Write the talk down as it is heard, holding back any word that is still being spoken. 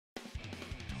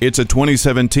It's a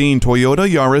 2017 Toyota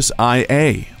Yaris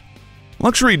IA.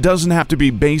 Luxury doesn't have to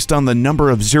be based on the number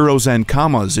of zeros and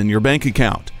commas in your bank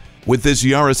account. With this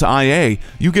Yaris IA,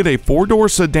 you get a 4-door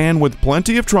sedan with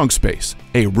plenty of trunk space,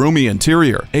 a roomy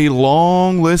interior, a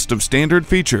long list of standard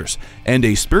features, and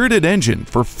a spirited engine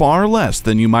for far less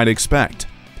than you might expect.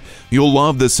 You'll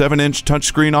love the 7-inch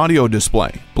touchscreen audio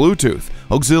display, Bluetooth,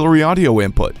 auxiliary audio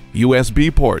input,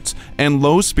 USB ports, and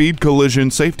low-speed collision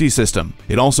safety system.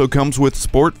 It also comes with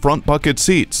sport front bucket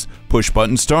seats,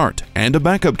 push-button start, and a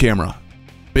backup camera.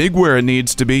 Big where it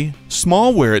needs to be,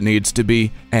 small where it needs to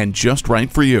be, and just right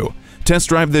for you. Test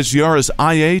drive this Yaris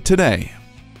IA today.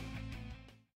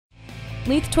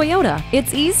 Leith Toyota,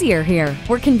 it's easier here.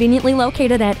 We're conveniently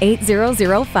located at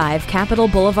 8005 Capital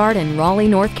Boulevard in Raleigh,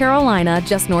 North Carolina,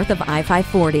 just north of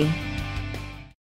I-540.